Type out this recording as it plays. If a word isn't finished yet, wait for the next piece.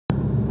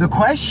The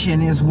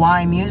question is,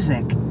 why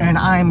music? And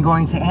I'm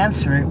going to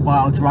answer it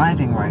while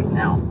driving right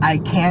now. I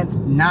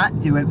can't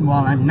not do it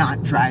while I'm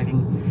not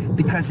driving,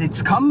 because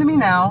it's come to me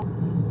now,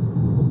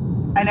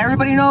 and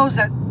everybody knows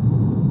that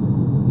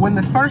when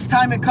the first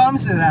time it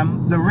comes to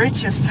them, the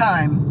richest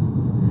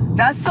time,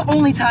 that's the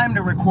only time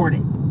to record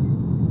it.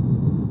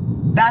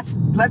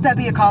 Let that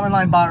be a common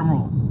line bottom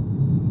rule.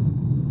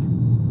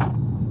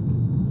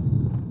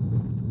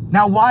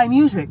 Now, why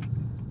music?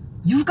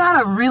 You've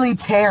got to really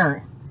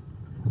tear,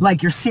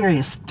 like you're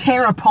serious,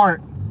 tear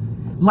apart,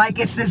 like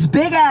it's this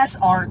big ass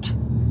art,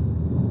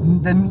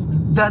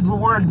 the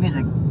word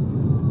music.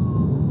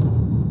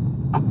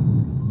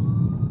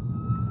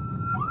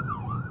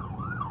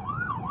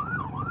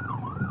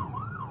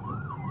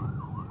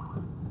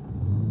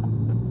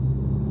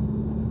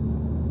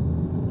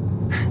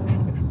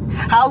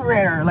 How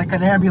rare, like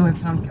an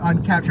ambulance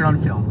captured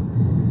on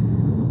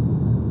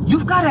film.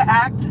 You've got to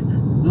act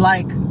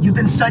like you've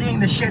been studying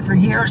this shit for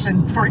years,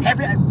 and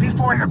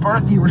before your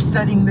birth you were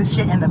studying this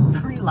shit in the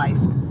pre-life.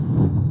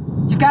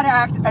 You've got to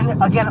act,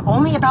 and again,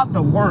 only about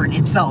the word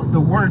itself, the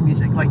word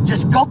music. Like,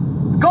 just go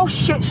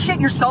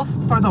shit yourself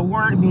for the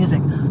word music.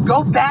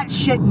 Go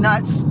batshit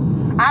nuts.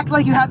 Act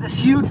like you have this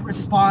huge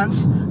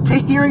response to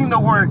hearing the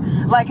word,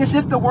 like as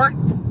if the word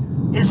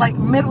is like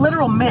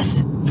literal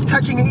mist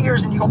touching your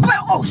ears, and you go,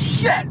 oh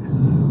shit,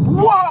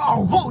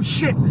 whoa, oh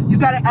shit. You've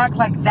got to act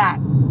like that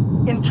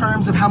in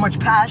terms of how much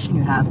passion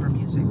you have for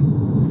music.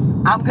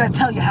 I'm going to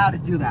tell you how to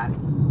do that.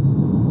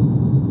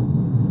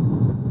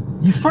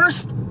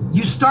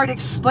 You start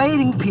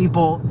explaining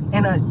people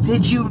in a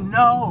did you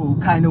know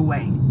kind of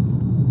way.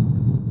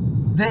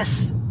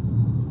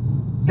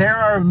 There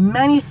are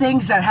many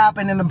things that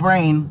happen in the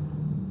brain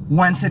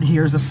once it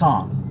hears a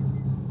song.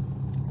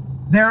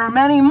 There are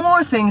many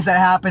more things that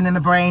happen in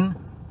the brain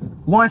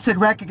once it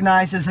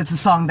recognizes it's a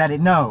song that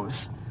it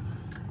knows.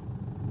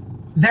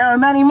 There are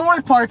many more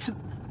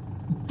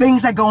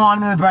things that go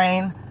on in the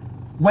brain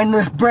when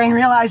the brain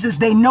realizes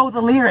they know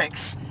the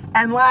lyrics.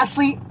 And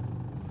lastly,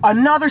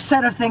 another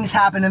set of things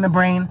happen in the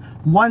brain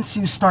once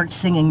you start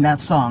singing that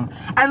song.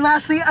 And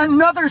lastly,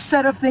 another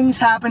set of things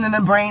happen in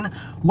the brain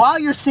while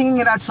you're singing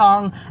that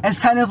song as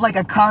kind of like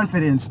a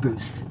confidence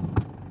boost.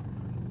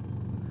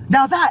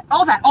 Now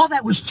all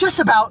that was just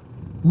about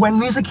when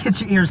music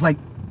hits your ears. Like,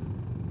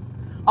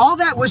 all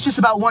that was just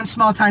about one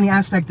small tiny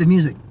aspect of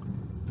music.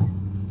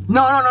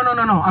 No.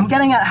 I'm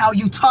getting at how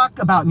you talk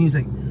about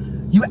music.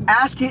 You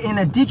ask it in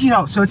a did you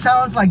know? So it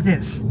sounds like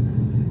this.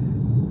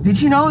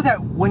 Did you know that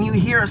when you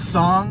hear a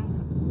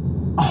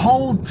song, a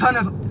whole ton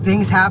of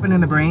things happen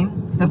in the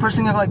brain? The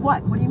person will be like,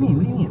 what? What do you mean?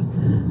 What do you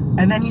mean?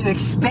 And then you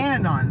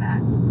expand on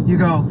that. You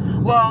go,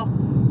 well,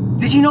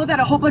 did you know that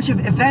a whole bunch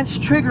of events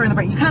trigger in the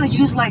brain? You kind of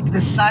use like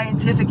the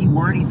scientific-y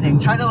wordy thing.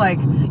 Try to like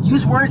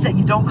use words that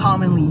you don't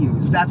commonly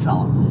use. That's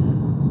all.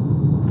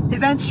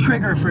 Events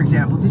trigger, for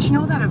example. Did you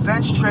know that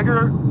events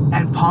trigger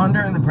and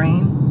ponder in the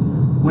brain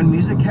when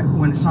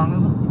a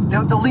song,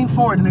 they'll lean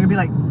forward and they're gonna be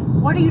like,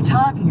 what are you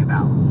talking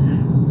about?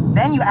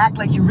 Then you act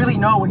like you really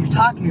know what you're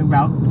talking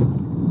about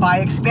by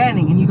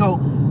expanding, and you go,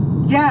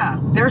 yeah,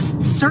 there's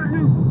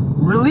certain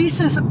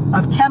releases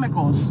of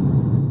chemicals,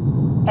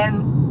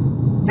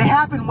 and they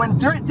happen when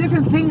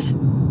different things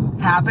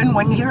happen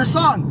when you hear a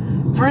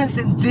song. For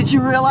instance, did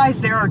you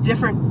realize there are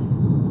different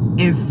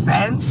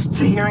events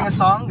to hearing a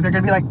song? They're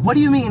gonna be like, what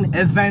do you mean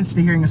events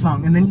to hearing a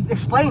song? And then you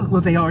explain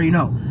what they already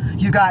know.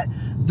 You got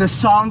the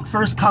song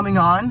first coming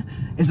on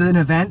is an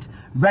event,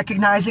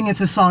 recognizing it's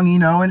a song you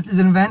know and it's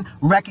an event,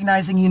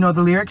 recognizing you know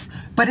the lyrics,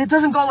 but it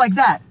doesn't go like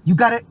that. You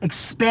gotta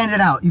expand it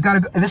out. You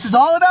gotta go, and this is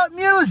all about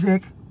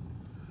music.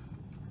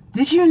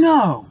 Did you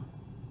know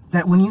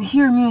that when you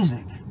hear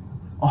music,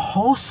 a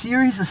whole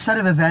series of set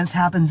of events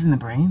happens in the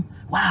brain?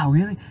 Wow,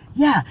 really?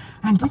 Yeah.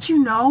 And did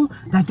you know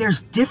that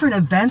there's different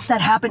events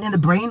that happen in the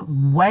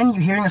brain when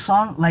you're hearing a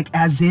song? Like,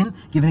 as in,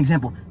 give an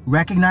example,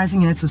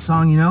 recognizing it's a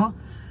song you know?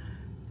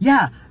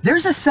 Yeah,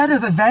 there's a set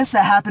of events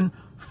that happen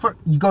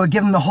you go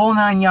give them the whole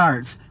 9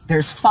 yards.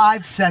 There's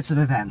 5 sets of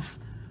events.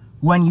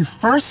 When you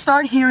first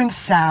start hearing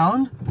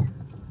sound,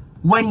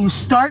 when you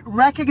start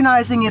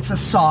recognizing it's a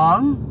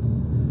song,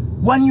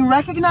 when you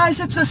recognize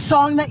it's a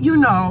song that you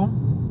know,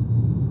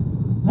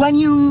 when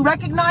you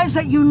recognize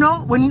that you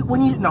know,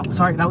 no,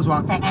 sorry, that was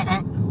wrong.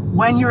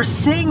 When you're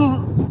singing,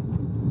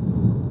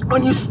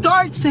 when you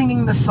start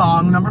singing the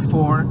song, number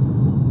 4,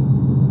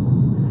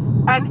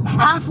 and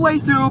halfway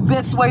through,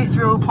 bits way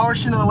through,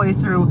 portion of the way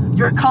through,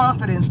 your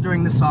confidence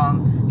during the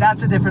song,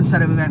 that's a different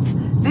set of events.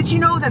 Did you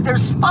know that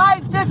there's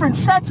 5 different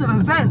sets of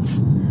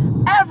events?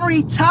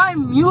 Every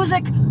time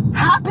music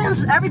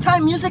happens, every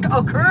time music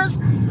occurs,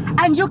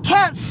 and you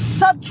can't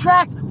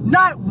subtract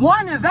not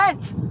one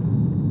event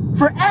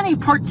for any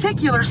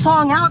particular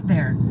song out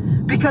there.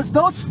 Because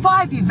those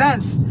 5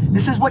 events,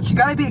 this is what you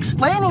gotta be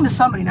explaining to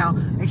somebody now.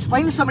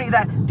 Explain to somebody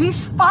that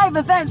these 5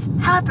 events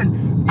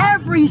happen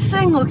every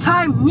single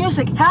time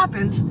music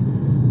happens,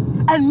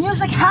 and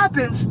music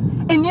happens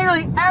in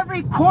nearly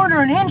every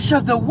corner and inch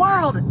of the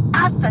world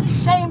at the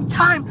same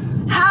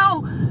time.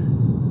 How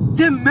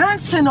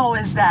dimensional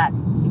is that?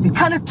 It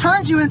kind of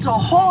turns you into a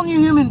whole new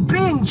human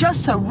being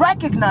just to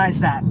recognize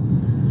that.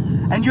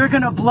 And you're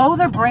going to blow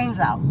their brains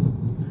out.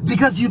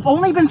 Because you've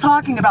only been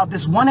talking about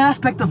this one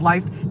aspect of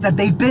life that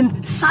they've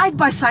been side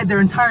by side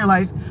their entire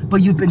life,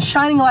 but you've been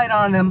shining light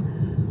on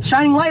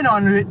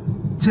it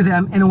to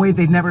them in a way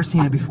they've never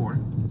seen it before.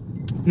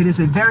 It is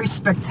a very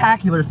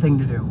spectacular thing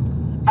to do.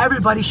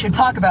 Everybody should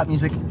talk about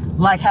music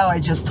like how I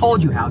just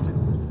told you how to.